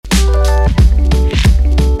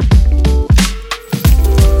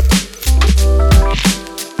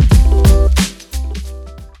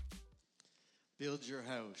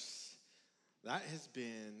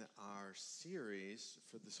been our series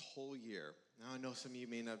for this whole year. Now, I know some of you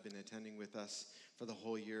may not have been attending with us for the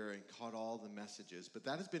whole year and caught all the messages, but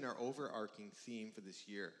that has been our overarching theme for this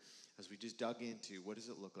year as we just dug into what does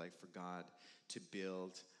it look like for God to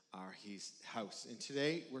build our house. And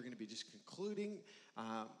today, we're going to be just concluding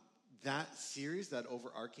that series, that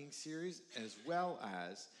overarching series, as well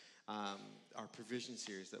as our provision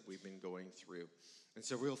series that we've been going through. And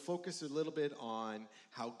so we'll focus a little bit on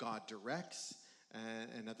how God directs.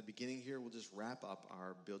 And at the beginning here, we'll just wrap up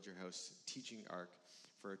our Build Your House teaching arc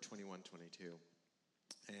for 21-22.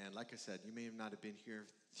 And like I said, you may not have been here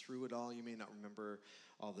through it all. You may not remember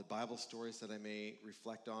all the Bible stories that I may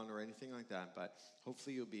reflect on or anything like that. But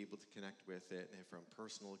hopefully you'll be able to connect with it and from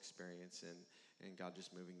personal experience and God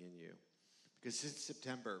just moving in you. Because since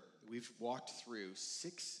September, we've walked through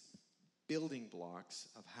 6 building blocks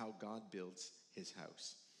of how God builds his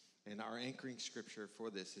house. And our anchoring scripture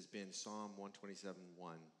for this has been Psalm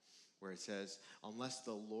 127:1, where it says, "Unless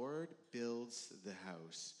the Lord builds the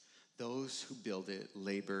house, those who build it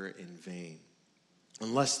labor in vain.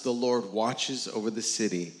 Unless the Lord watches over the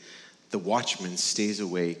city, the watchman stays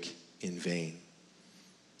awake in vain."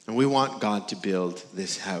 And we want God to build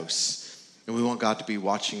this house. And we want God to be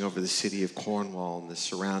watching over the city of Cornwall and the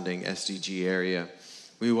surrounding SDG area.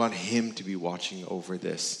 We want him to be watching over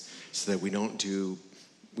this so that we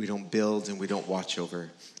don't build and we don't watch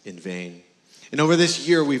over in vain. And over this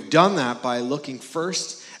year, we've done that by looking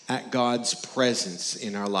first at God's presence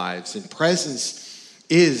in our lives. And presence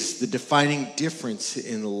is the defining difference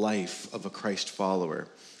in the life of a Christ follower.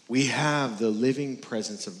 We have the living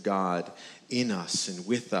presence of God in us and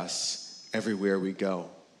with us everywhere we go.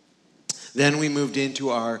 Then we moved into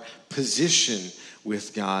our position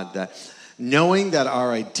with God, that knowing that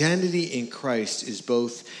our identity in Christ is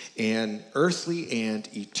both an earthly and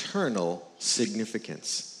eternal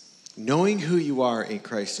significance. Knowing who you are in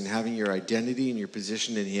Christ and having your identity and your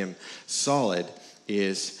position in him solid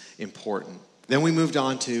is important. Then we moved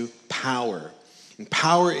on to power. And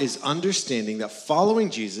power is understanding that following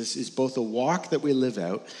Jesus is both a walk that we live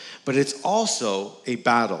out, but it's also a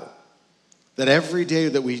battle. That every day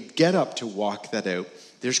that we get up to walk that out,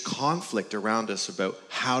 there's conflict around us about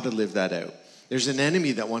how to live that out. There's an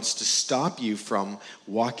enemy that wants to stop you from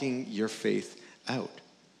walking your faith out.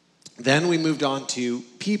 Then we moved on to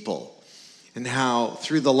people and how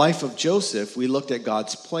through the life of Joseph, we looked at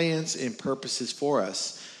God's plans and purposes for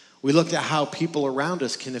us. We looked at how people around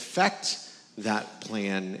us can affect that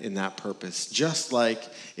plan and that purpose, just like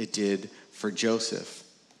it did for Joseph.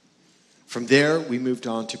 From there, we moved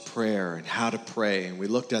on to prayer and how to pray, and we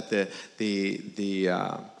looked at the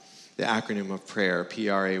acronym of prayer,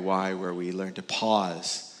 PRAY, where we learn to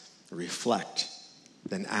pause, reflect,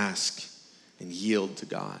 then ask, and yield to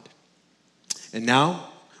God. And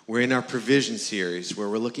now we're in our provision series, where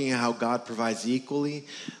we're looking at how God provides equally,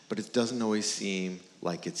 but it doesn't always seem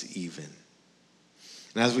like it's even.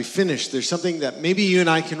 And as we finish, there's something that maybe you and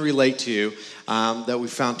I can relate to that we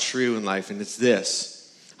found true in life, and it's this.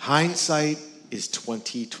 Hindsight is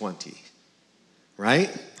 20/20, right?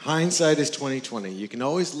 Hindsight is 20/20. You can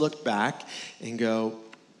always look back and go,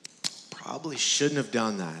 probably shouldn't have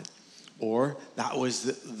done that, or that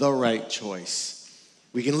was the right choice.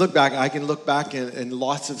 We can look back. I can look back in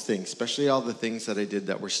lots of things, especially all the things that I did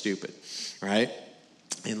that were stupid, right?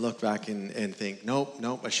 And look back and think, nope,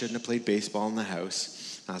 I shouldn't have played baseball in the house.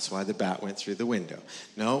 That's why the bat went through the window.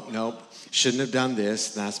 Nope, shouldn't have done this.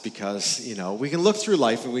 That's because, we can look through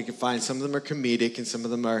life and we can find some of them are comedic and some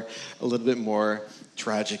of them are a little bit more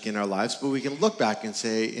tragic in our lives. But we can look back and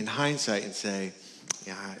say, in hindsight, and say,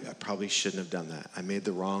 yeah, I probably shouldn't have done that. I made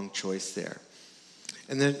the wrong choice there.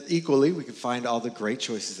 And then equally, we can find all the great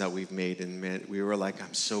choices that we've made. And we were like,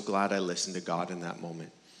 I'm so glad I listened to God in that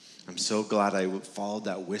moment. I'm so glad I followed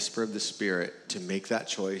that whisper of the Spirit to make that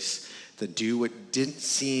choice, to do what didn't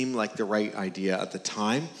seem like the right idea at the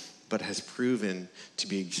time, but has proven to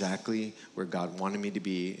be exactly where God wanted me to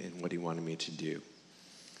be and what he wanted me to do.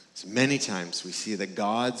 So many times we see that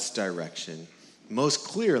God's direction most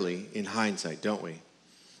clearly in hindsight, don't we?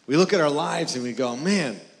 We look at our lives and we go,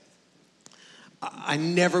 man, I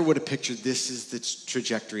never would have pictured this is the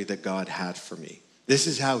trajectory that God had for me. This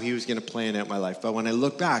is how he was going to plan out my life. But when I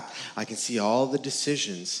look back, I can see all the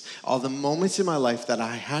decisions, all the moments in my life that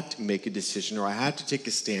I had to make a decision, or I had to take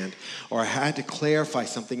a stand, or I had to clarify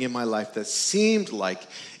something in my life that seemed like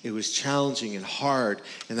it was challenging and hard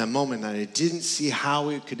in that moment. And I didn't see how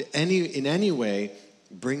it could in any way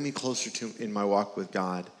bring me closer to in my walk with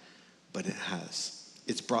God. But it has.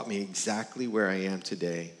 It's brought me exactly where I am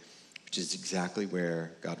today, which is exactly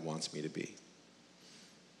where God wants me to be.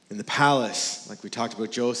 In the palace, like we talked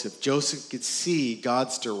about Joseph could see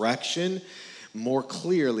God's direction more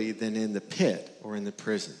clearly than in the pit or in the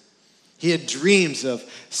prison. He had dreams of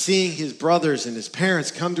seeing his brothers and his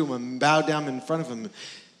parents come to him and bow down in front of him.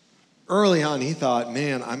 Early on, he thought,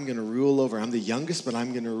 man, I'm going to rule over. I'm the youngest, but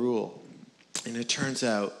I'm going to rule. And it turns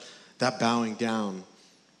out that bowing down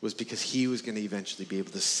was because he was going to eventually be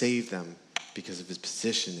able to save them because of his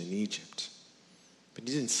position in Egypt. But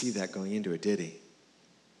he didn't see that going into it, did he?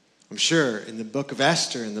 I'm sure in the book of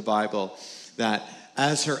Esther in the Bible that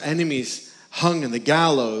as her enemies hung in the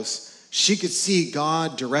gallows, she could see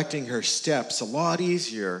God directing her steps a lot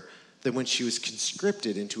easier than when she was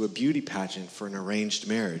conscripted into a beauty pageant for an arranged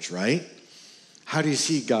marriage, right? How do you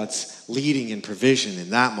see God's leading and provision in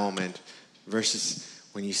that moment versus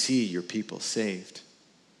when you see your people saved?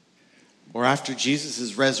 Or after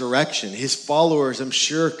Jesus' resurrection, his followers, I'm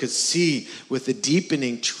sure, could see with a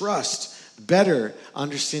deepening trust, better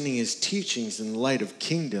understanding his teachings in the light of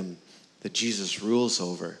kingdom that Jesus rules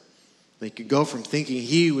over. They could go from thinking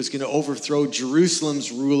he was going to overthrow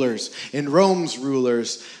Jerusalem's rulers and Rome's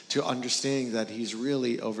rulers to understanding that he's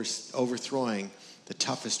really overthrowing the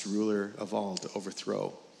toughest ruler of all to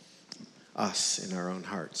overthrow us in our own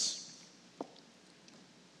hearts.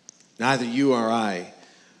 Neither you or I,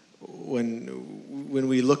 when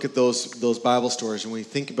we look at those Bible stories and we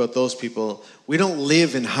think about those people, we don't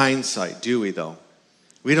live in hindsight, do we though?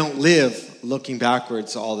 We don't live looking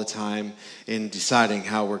backwards all the time and deciding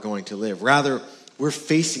how we're going to live. Rather, we're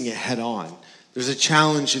facing it head on. There's a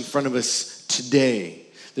challenge in front of us today.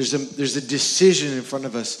 There's a decision in front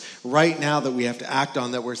of us right now that we have to act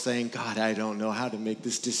on that we're saying, God, I don't know how to make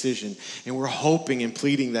this decision. And we're hoping and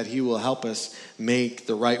pleading that he will help us make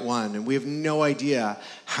the right one. And we have no idea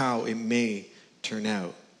how it may turn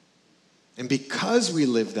out. And because we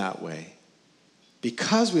live that way,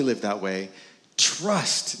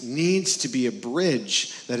 trust needs to be a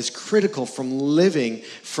bridge that is critical from living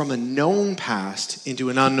from a known past into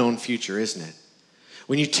an unknown future, isn't it?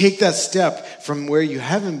 When you take that step from where you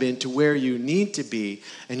haven't been to where you need to be,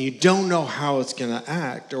 and you don't know how it's going to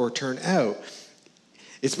act or turn out,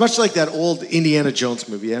 it's much like that old Indiana Jones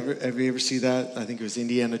movie. Have you ever seen that? I think it was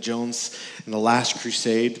Indiana Jones and the Last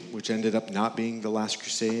Crusade, which ended up not being the Last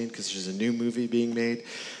Crusade because there's a new movie being made.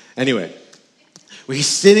 Anyway, he's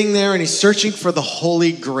sitting there and he's searching for the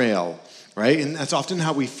Holy Grail, right? And that's often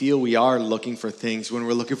how we feel we are looking for things when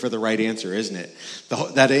we're looking for the right answer, isn't it?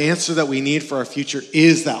 That answer that we need for our future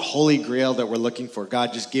is that Holy Grail that we're looking for.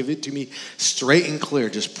 God, just give it to me straight and clear.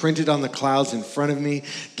 Just print it on the clouds in front of me.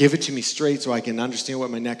 Give it to me straight so I can understand what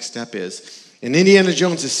my next step is. And Indiana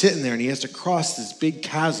Jones is sitting there and he has to cross this big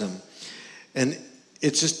chasm. And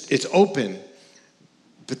it's open.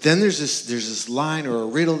 But then there's this line or a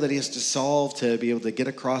riddle that he has to solve to be able to get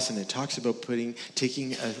across, and it talks about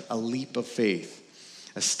taking a leap of faith,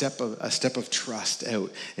 a step of trust out.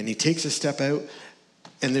 And he takes a step out,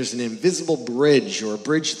 and there's an invisible bridge or a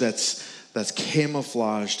bridge that's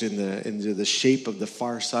camouflaged into the shape of the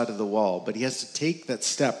far side of the wall. But he has to take that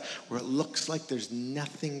step where it looks like there's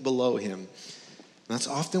nothing below him. And that's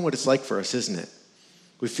often what it's like for us, isn't it?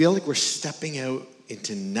 We feel like we're stepping out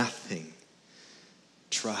into nothing.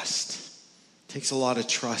 Trust. It takes a lot of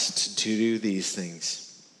trust to do these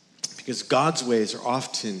things because God's ways are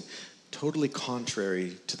often totally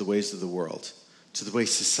contrary to the ways of the world, to the way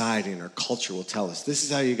society and our culture will tell us. This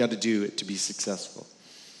is how you got to do it to be successful.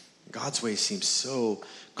 God's way seems so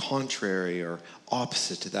contrary or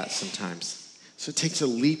opposite to that sometimes. So it takes a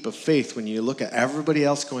leap of faith when you look at everybody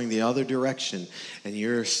else going the other direction and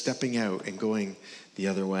you're stepping out and going the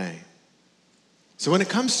other way. So when it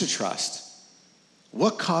comes to trust,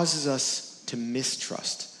 what causes us to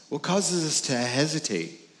mistrust? What causes us to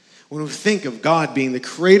hesitate? When we think of God being the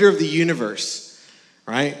creator of the universe,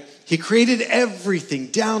 right? He created everything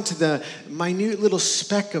down to the minute little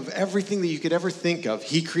speck of everything that you could ever think of.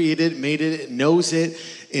 He created, made it, knows it,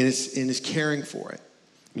 and is caring for it.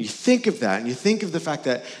 When you think of that, and you think of the fact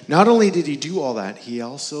that not only did he do all that, he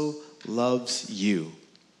also loves you.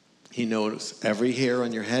 He knows every hair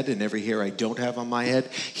on your head and every hair I don't have on my head.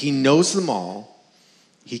 He knows them all.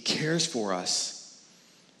 He cares for us.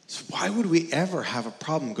 So why would we ever have a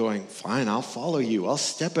problem going, fine, I'll follow you. I'll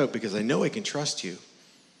step out because I know I can trust you.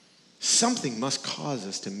 Something must cause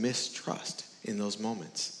us to mistrust in those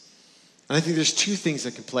moments. And I think there's two things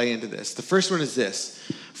that can play into this. The first one is this.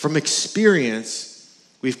 From experience,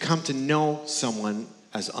 we've come to know someone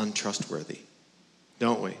as untrustworthy,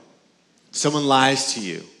 don't we? Someone lies to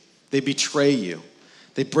you. They betray you.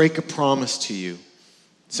 They break a promise to you.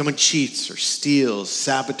 Someone cheats or steals,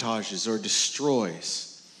 sabotages, or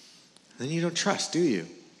destroys. Then you don't trust, do you?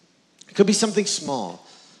 It could be something small,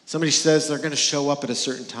 Somebody says they're going to show up at a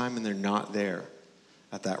certain time and they're not there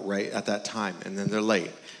at that time, and then they're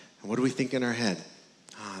late. And what do we think in our head?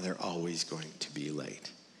 They're always going to be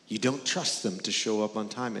late. You don't trust them to show up on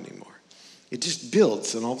time anymore. It just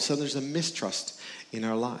builds, and all of a sudden there's a mistrust in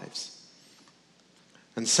our lives.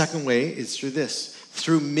 And the second way is through this.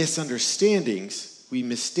 Through misunderstandings, we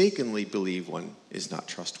mistakenly believe one is not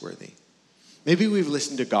trustworthy. Maybe we've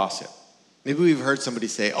listened to gossip. Maybe we've heard somebody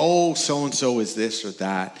say, oh, so-and-so is this or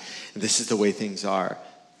that, and this is the way things are.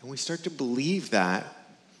 And we start to believe that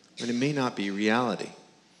when it may not be reality.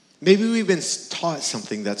 Maybe we've been taught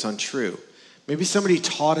something that's untrue. Maybe somebody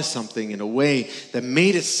taught us something in a way that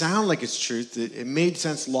made it sound like it's truth, that it made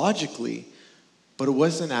sense logically, but it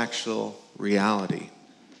wasn't actual reality.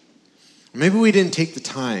 Maybe we didn't take the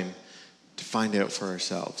time to find out for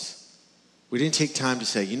ourselves. We didn't take time to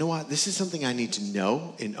say, you know what, this is something I need to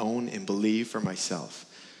know and own and believe for myself.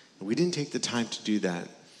 And we didn't take the time to do that.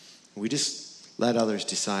 We just let others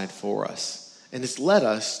decide for us. And it's led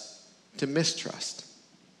us to mistrust.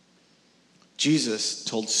 Jesus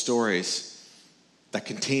told stories that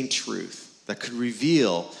contained truth, that could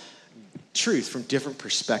reveal truth from different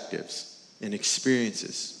perspectives and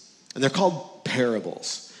experiences. And they're called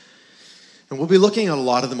parables. And we'll be looking at a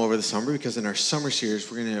lot of them over the summer because in our summer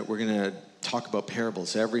series, we're gonna talk about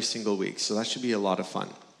parables every single week. So that should be a lot of fun.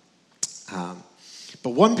 But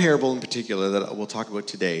one parable in particular that we'll talk about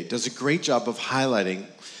today does a great job of highlighting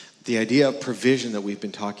the idea of provision that we've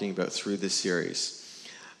been talking about through this series.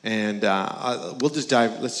 And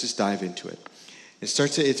let's just dive into it.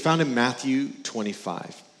 It's found in Matthew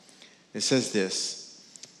 25. It says this,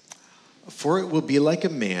 "For it will be like a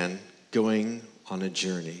man going on a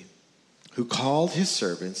journey, who called his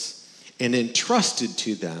servants and entrusted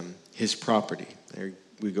to them his property." There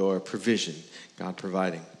we go, our provision, God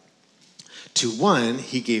providing. "To one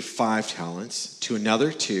he gave 5 talents, to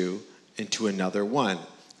another 2, and to another 1.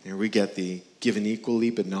 Here we get the given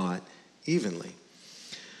equally but not evenly.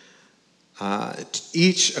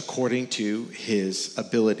 Each according to his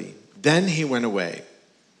ability. Then he went away.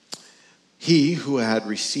 He who had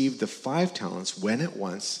received the 5 talents went at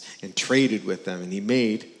once and traded with them, and he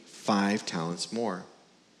made 5 talents more.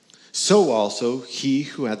 So also he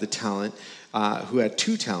who had 2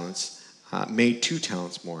 talents, made 2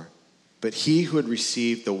 talents more. But he who had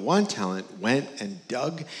received the 1 talent went and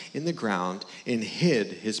dug in the ground and hid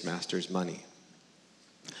his master's money."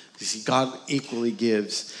 You see, God equally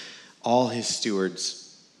gives all his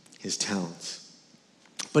stewards his talents,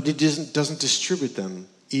 but it doesn't distribute them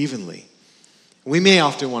evenly. We may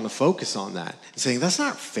often want to focus on that, saying, that's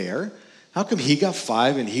not fair. How come he got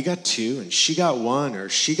 5 and he got 2 and she got 1, or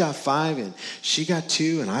she got 5 and she got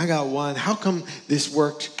 2 and I got 1? How come this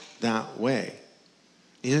worked that way?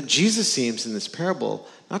 You know, Jesus seems in this parable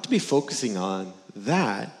not to be focusing on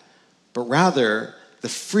that, but rather the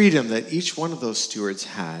freedom that each one of those stewards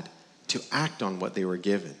had to act on what they were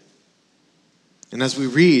given. And as we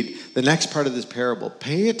read the next part of this parable,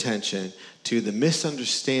 pay attention to the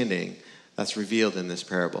misunderstanding that's revealed in this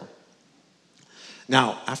parable.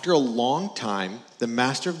 Now, after a long time, the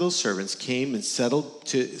master of those servants came and settled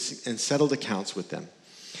accounts with them.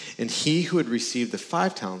 And he who had received the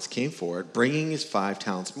 5 talents came forward, bringing his 5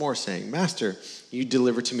 talents more, saying, "Master, you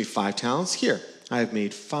delivered to me 5 talents. Here, I have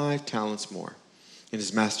made 5 talents more." And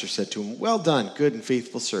his master said to him, "Well done, good and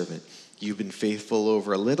faithful servant. You've been faithful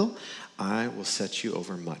over a little. I will set you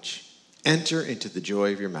over much. Enter into the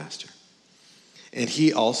joy of your master." And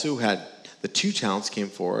he also had the 2 talents came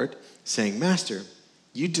forward, saying, "Master,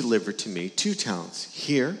 you delivered to me 2 talents.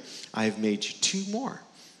 Here, I have made you 2 more."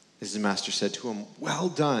 As the master said to him, "Well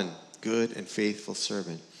done, good and faithful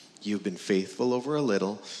servant. You've been faithful over a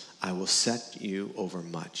little. I will set you over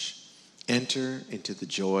much. Enter into the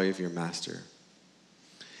joy of your master."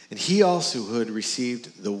 And he also who had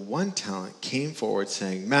received the 1 talent came forward,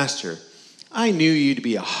 saying, "Master, I knew you to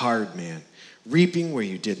be a hard man, reaping where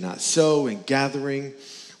you did not sow and gathering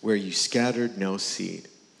where you scattered no seed.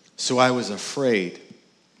 So I was afraid,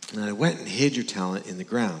 and I went and hid your talent in the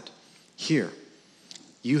ground. Here,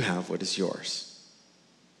 you have what is yours."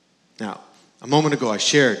 Now, a moment ago I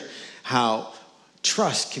shared how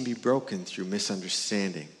trust can be broken through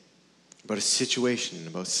misunderstanding about a situation,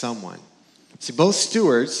 about someone. See, both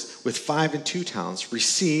stewards with 5 and 2 talents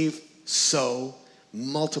receive, sow,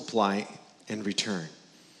 multiply, and return.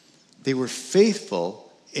 They were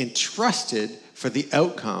faithful and trusted for the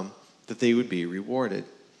outcome that they would be rewarded.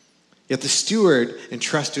 Yet the steward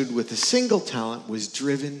entrusted with a single talent was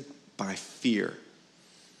driven by fear.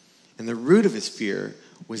 And the root of his fear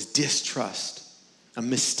was distrust, a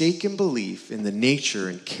mistaken belief in the nature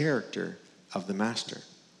and character of the master.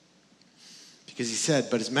 Because he said,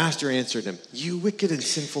 but his master answered him, you wicked and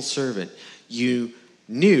sinful servant, you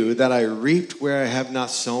knew that I reaped where I have not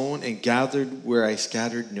sown and gathered where I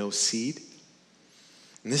scattered no seed.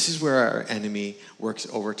 And this is where our enemy works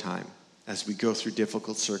overtime as we go through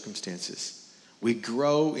difficult circumstances. We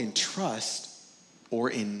grow in trust or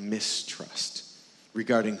in mistrust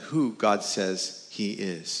regarding who God says he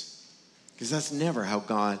is. Because that's never how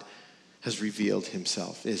God has revealed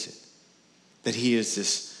himself, is it? That he is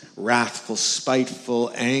this wrathful,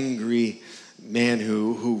 spiteful, angry man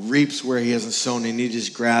who reaps where he hasn't sown and he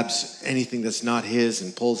just grabs anything that's not his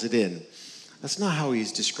and pulls it in. That's not how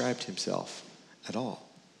he's described himself at all.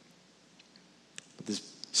 But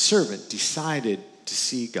this servant decided to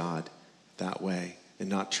see God that way and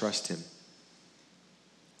not trust him.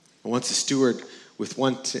 And once a steward with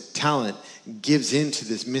one talent gives in to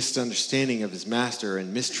this misunderstanding of his master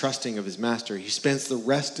and mistrusting of his master, he spends the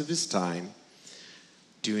rest of his time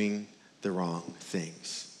doing the wrong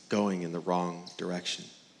things, going in the wrong direction.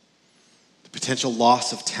 The potential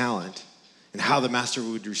loss of talent and how the master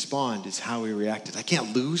would respond is how he reacted. I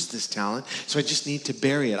can't lose this talent, so I just need to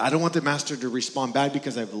bury it. I don't want the master to respond bad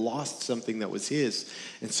because I've lost something that was his,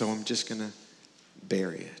 and so I'm just going to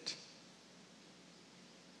bury it.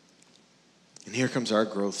 And here comes our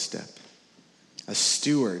growth step. As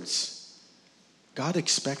stewards, God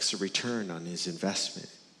expects a return on his investment.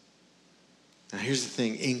 Now here's the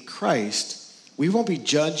thing. In Christ, we won't be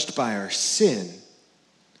judged by our sin,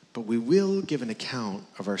 but we will give an account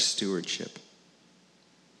of our stewardship.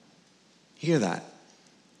 Hear that.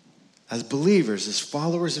 As believers, as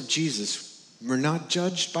followers of Jesus, we're not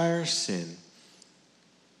judged by our sin.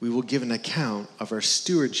 We will give an account of our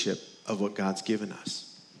stewardship of what God's given us.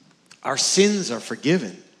 Our sins are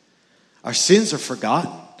forgiven. Our sins are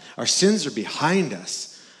forgotten. Our sins are behind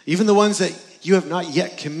us. Even the ones that you have not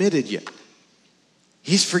yet committed yet.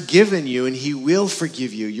 He's forgiven you and he will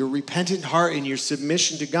forgive you. Your repentant heart and your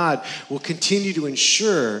submission to God will continue to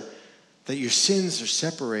ensure that your sins are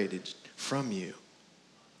separated from you.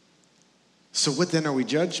 So what then are we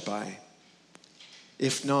judged by?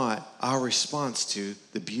 If not, our response to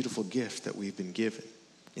the beautiful gift that we've been given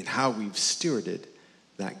and how we've stewarded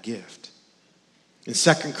that gift. In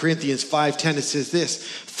 2 Corinthians 5:10 it says this,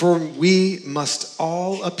 for we must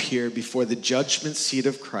all appear before the judgment seat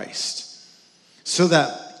of Christ, so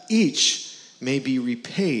that each may be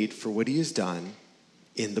repaid for what he has done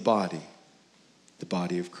in the body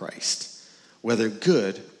of Christ, whether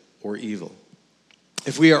good or evil.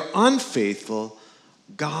 If we are unfaithful,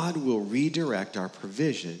 God will redirect our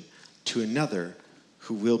provision to another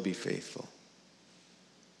who will be faithful.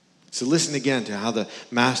 So listen again to how the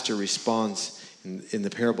master responds in the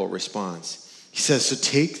parable responds. He says, so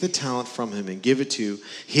take the talent from him and give it to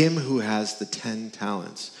him who has the 10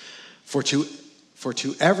 talents. For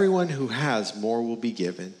to everyone who has, more will be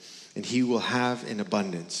given, and he will have in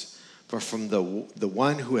abundance. But from the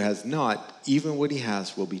one who has not, even what he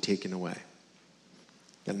has will be taken away.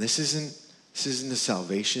 And this isn't a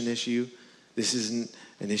salvation issue. This isn't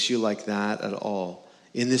an issue like that at all.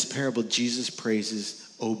 In this parable, Jesus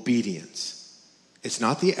praises obedience. It's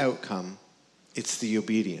not the outcome, it's the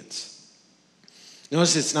obedience.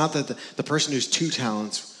 Notice it's not that the person who's 2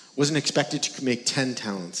 talents wasn't expected to make 10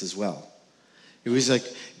 talents as well. It was like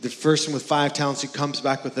the person with 5 talents who comes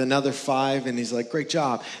back with another 5, and he's like, great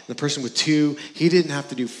job. And the person with 2, he didn't have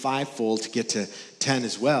to do 5-fold to get to 10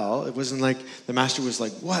 as well. It wasn't like the master was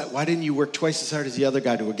like, what? Why didn't you work twice as hard as the other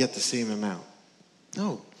guy to get the same amount?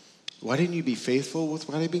 No. Why didn't you be faithful with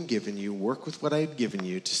what I've been given you, work with what I've given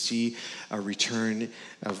you to see a return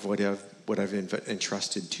of what I've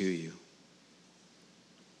entrusted to you?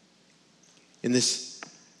 In this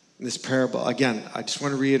parable, again, I just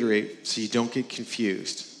want to reiterate so you don't get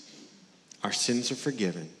confused. Our sins are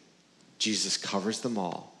forgiven. Jesus covers them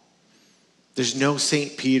all. There's no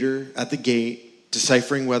St. Peter at the gate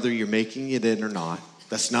deciphering whether you're making it in or not.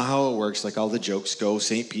 That's not how it works. Like all the jokes go,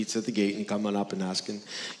 St. Pete's at the gate and you come on up and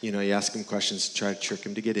you ask him questions to try to trick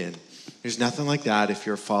him to get in. There's nothing like that. If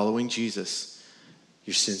you're following Jesus,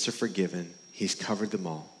 your sins are forgiven. He's covered them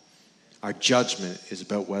all. Our judgment is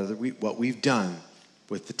about what we've done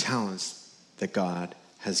with the talents that God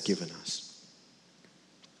has given us.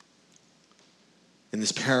 In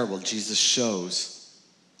this parable, Jesus shows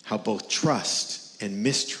how both trust and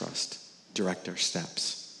mistrust direct our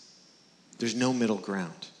steps. There's no middle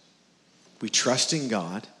ground. We trust in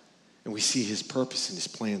God, and we see his purpose and his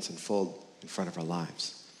plans unfold in front of our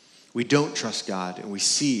lives. We don't trust God, and we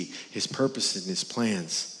see his purpose and his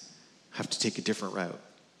plans have to take a different route.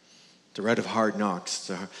 The route of hard knocks,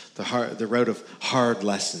 the route of hard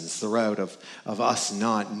lessons, the route of us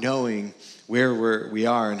not knowing where we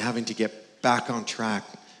are and having to get back on track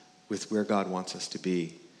with where God wants us to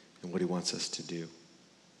be and what he wants us to do.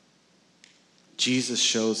 Jesus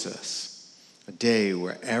shows us a day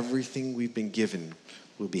where everything we've been given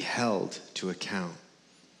will be held to account.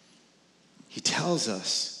 He tells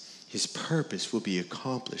us his purpose will be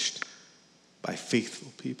accomplished by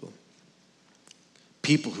faithful people.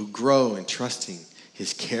 People who grow in trusting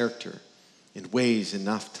his character in ways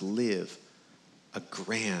enough to live a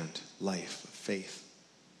grand life of faith.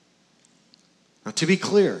 Now, to be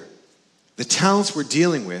clear, the talents we're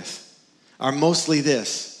dealing with are mostly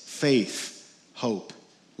this: faith, hope,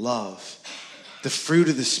 love, the fruit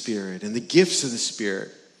of the Spirit, and the gifts of the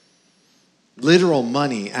Spirit. Literal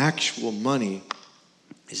money, actual money,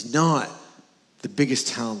 is not the biggest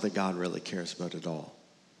talent that God really cares about at all.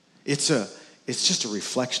 It's just a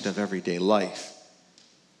reflection of everyday life.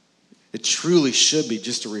 It truly should be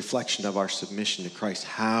just a reflection of our submission to Christ,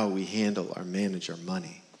 how we handle or manage our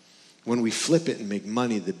money. When we flip it and make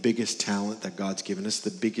money the biggest talent that God's given us,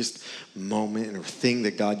 the biggest moment or thing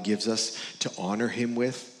that God gives us to honor him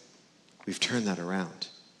with, we've turned that around.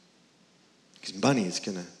 Because money is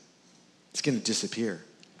going to disappear.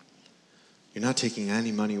 You're not taking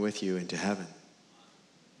any money with you into heaven.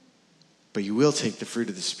 But you will take the fruit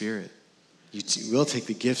of the Spirit. You will take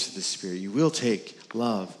the gifts of the Spirit. You will take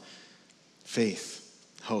love, faith,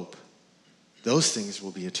 hope. Those things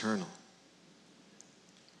will be eternal.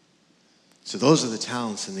 So those are the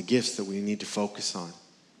talents and the gifts that we need to focus on.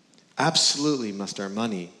 Absolutely must our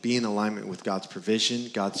money be in alignment with God's provision,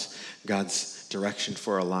 God's direction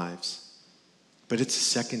for our lives. But it's a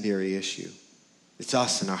secondary issue. It's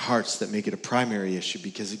us and our hearts that make it a primary issue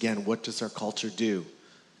because, again, what does our culture do?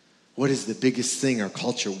 What is the biggest thing our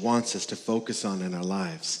culture wants us to focus on in our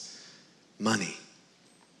lives? Money.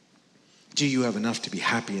 Do you have enough to be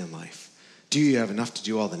happy in life? Do you have enough to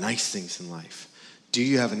do all the nice things in life? Do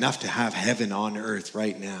you have enough to have heaven on earth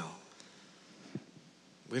right now?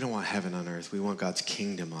 We don't want heaven on earth. We want God's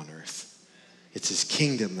kingdom on earth. It's his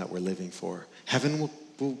kingdom that we're living for. Heaven will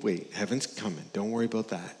wait. Heaven's coming. Don't worry about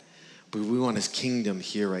that. But we want his kingdom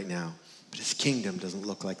here right now. But his kingdom doesn't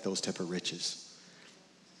look like those type of riches.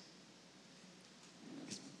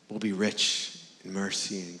 We'll be rich in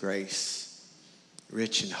mercy and grace,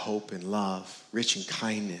 rich in hope and love, rich in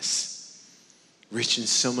kindness, rich in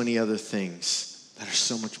so many other things that are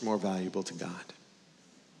so much more valuable to God.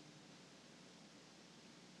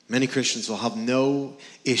 Many Christians will have no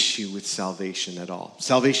issue with salvation at all.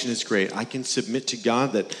 Salvation is great. I can submit to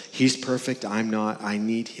God that he's perfect, I'm not, I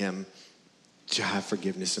need him to have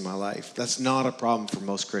forgiveness in my life. That's not a problem for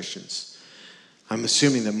most Christians. I'm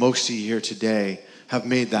assuming that most of you here today have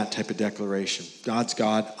made that type of declaration. God's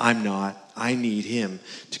God, I'm not, I need him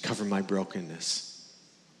to cover my brokenness.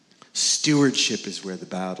 Stewardship is where the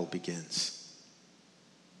battle begins.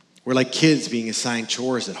 We're like kids being assigned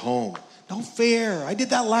chores at home. No fair. I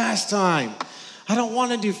did that last time. I don't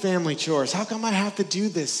want to do family chores. How come I have to do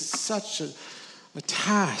this? It's such a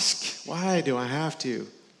task. Why do I have to?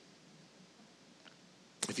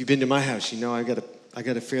 If you've been to my house, you know I got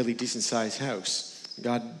a fairly decent sized house.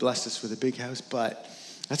 God blessed us with a big house, but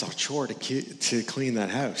that's a chore to clean that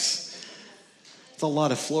house. It's a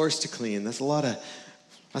lot of floors to clean. That's a lot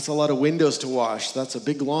of windows to wash. That's a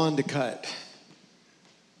big lawn to cut.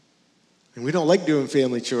 And we don't like doing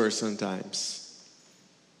family chores sometimes.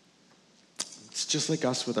 It's just like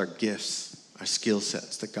us with our gifts, our skill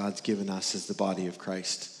sets that God's given us as the body of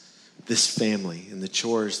Christ. This family and the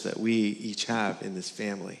chores that we each have in this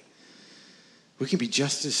family. We can be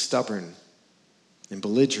just as stubborn and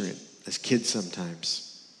belligerent as kids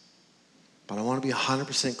sometimes. But I want to be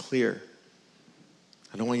 100% clear.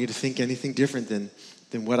 I don't want you to think anything different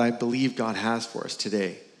than what I believe God has for us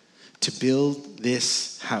today. To build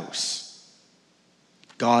this house,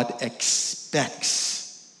 God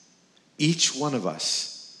expects each one of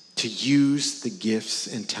us to use the gifts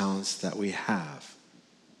and talents that we have.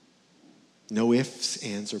 No ifs,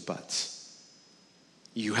 ands, or buts.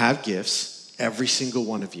 You have gifts, every single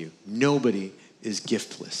one of you. Nobody is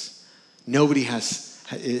giftless. None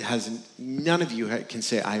of you can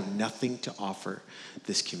say, I have nothing to offer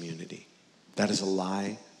this community. That is a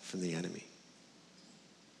lie from the enemy.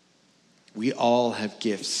 We all have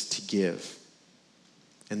gifts to give.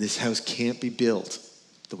 And this house can't be built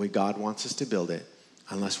the way God wants us to build it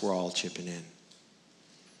unless we're all chipping in.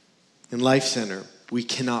 In Life Center, we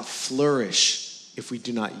cannot flourish if we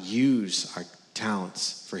do not use our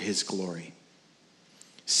talents for his glory.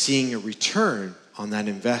 Seeing a return on that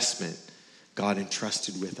investment God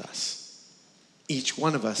entrusted with us. Each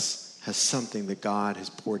one of us has something that God has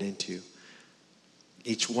poured into.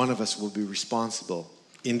 Each one of us will be responsible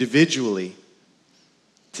individually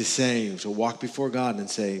to walk before God and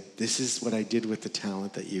say, this is what I did with the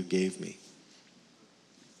talent that you gave me.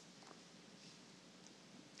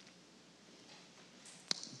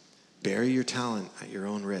 Bury your talent at your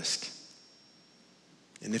own risk.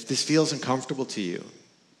 And if this feels uncomfortable to you,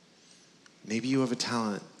 maybe you have a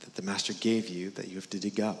talent that the Master gave you that you have to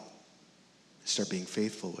dig up and start being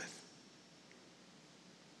faithful with.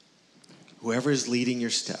 Whoever is leading your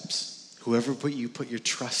steps, whoever you put your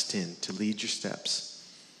trust in to lead your steps,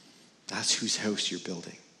 that's whose house you're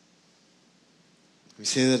building. Let me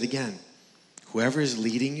say that again. Whoever is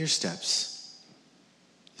leading your steps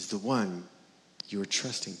is the one you are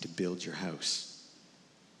trusting to build your house.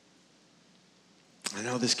 I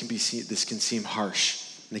know this can seem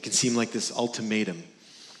harsh, and it can seem like this ultimatum.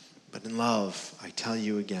 But in love, I tell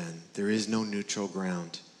you again, there is no neutral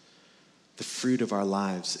ground. The fruit of our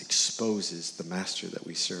lives exposes the master that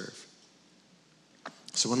we serve.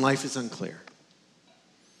 So when life is unclear,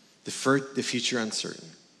 the future uncertain,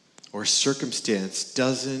 or circumstance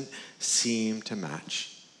doesn't seem to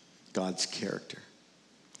match God's character,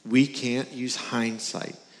 we can't use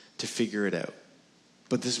hindsight to figure it out.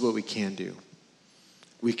 But this is what we can do.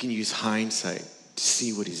 We can use hindsight to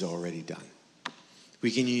see what he's already done. We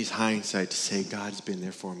can use hindsight to say, God's been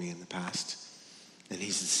there for me in the past. And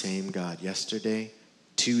he's the same God yesterday,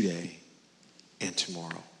 today, and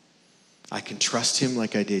tomorrow. I can trust him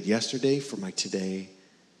like I did yesterday for my today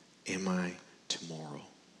and my tomorrow.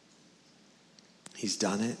 He's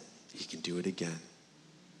done it. He can do it again.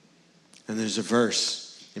 And there's a verse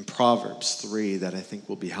in Proverbs 3 that I think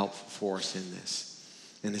will be helpful for us in this.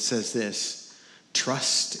 And it says this,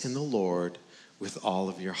 trust in the Lord with all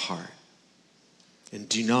of your heart, and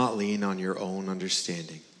do not lean on your own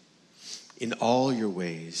understanding. In all your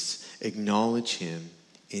ways, acknowledge him,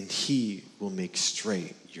 and he will make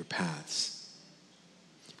straight your paths.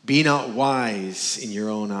 Be not wise in your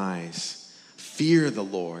own eyes. Fear the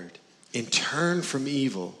Lord and turn from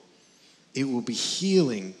evil. It will be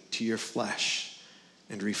healing to your flesh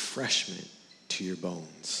and refreshment to your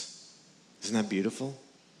bones. Isn't that beautiful?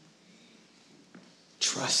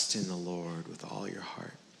 Trust in the Lord with all your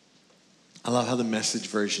heart. I love how the Message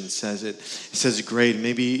version says it. It says it great.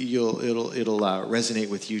 Maybe it'll resonate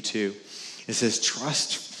with you too. It says,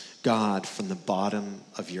 trust God from the bottom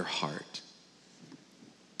of your heart.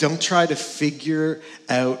 Don't try to figure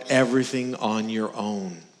out everything on your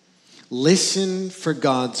own. Listen for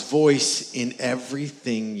God's voice in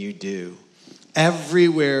everything you do.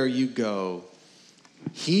 Everywhere you go,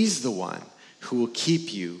 he's the one who will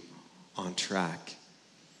keep you on track.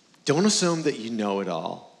 Don't assume that you know it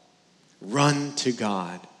all. Run to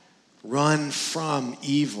God. Run from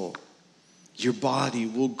evil. Your body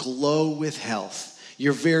will glow with health.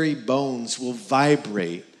 Your very bones will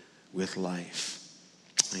vibrate with life.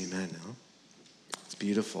 Amen. Huh? It's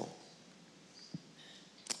beautiful.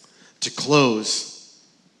 To close,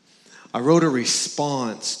 I wrote a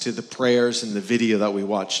response to the prayers in the video that we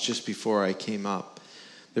watched just before I came up.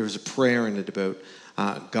 There was a prayer in it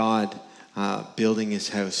about God building his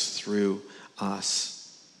house through us.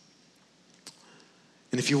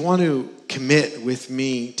 And if you want to commit with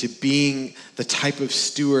me to being the type of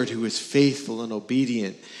steward who is faithful and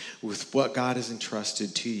obedient with what God has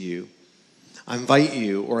entrusted to you, I invite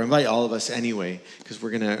you, or invite all of us anyway, because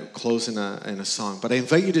we're going to close in a song. But I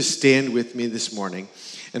invite you to stand with me this morning.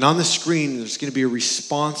 And on the screen, there's going to be a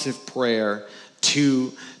responsive prayer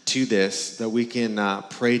to this that we can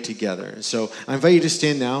pray together. And so I invite you to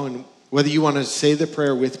stand now, and whether you want to say the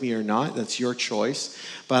prayer with me or not, that's your choice.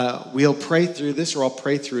 But we'll pray through this, or I'll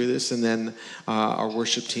pray through this, and then our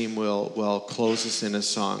worship team will close us in a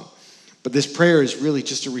song. But this prayer is really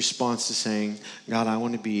just a response to saying, God, I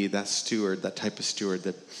want to be that steward, that type of steward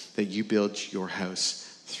that you build your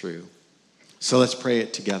house through. So let's pray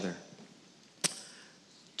it together.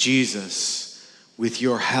 Jesus, with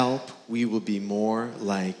your help, we will be more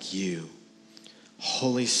like you.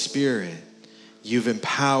 Holy Spirit, you've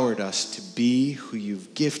empowered us to be who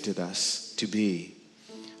you've gifted us to be.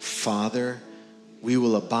 Father, we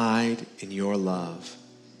will abide in your love.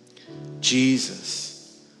 Jesus,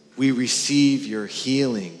 we receive your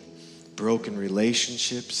healing, broken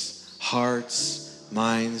relationships, hearts,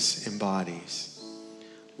 minds, and bodies.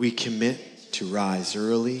 We commit to rise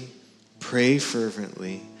early, pray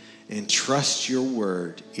fervently, and trust your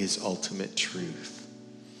word is ultimate truth.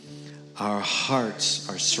 Our hearts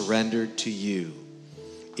are surrendered to you.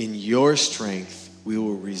 In your strength, we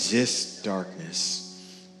will resist darkness.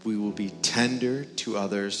 We will be tender to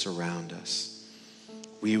others around us.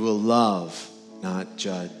 We will love, not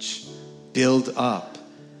judge. Build up,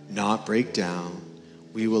 not break down.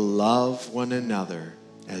 We will love one another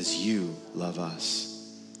as you love us.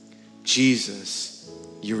 Jesus,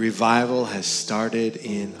 your revival has started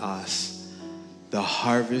in us. The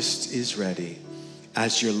harvest is ready.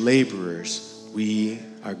 As your laborers, we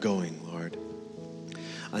are going, Lord.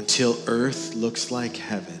 Until earth looks like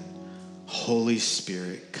heaven, Holy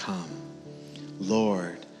Spirit, come.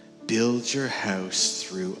 Lord, build your house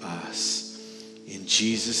through us. In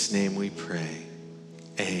Jesus' name we pray.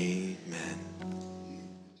 Amen.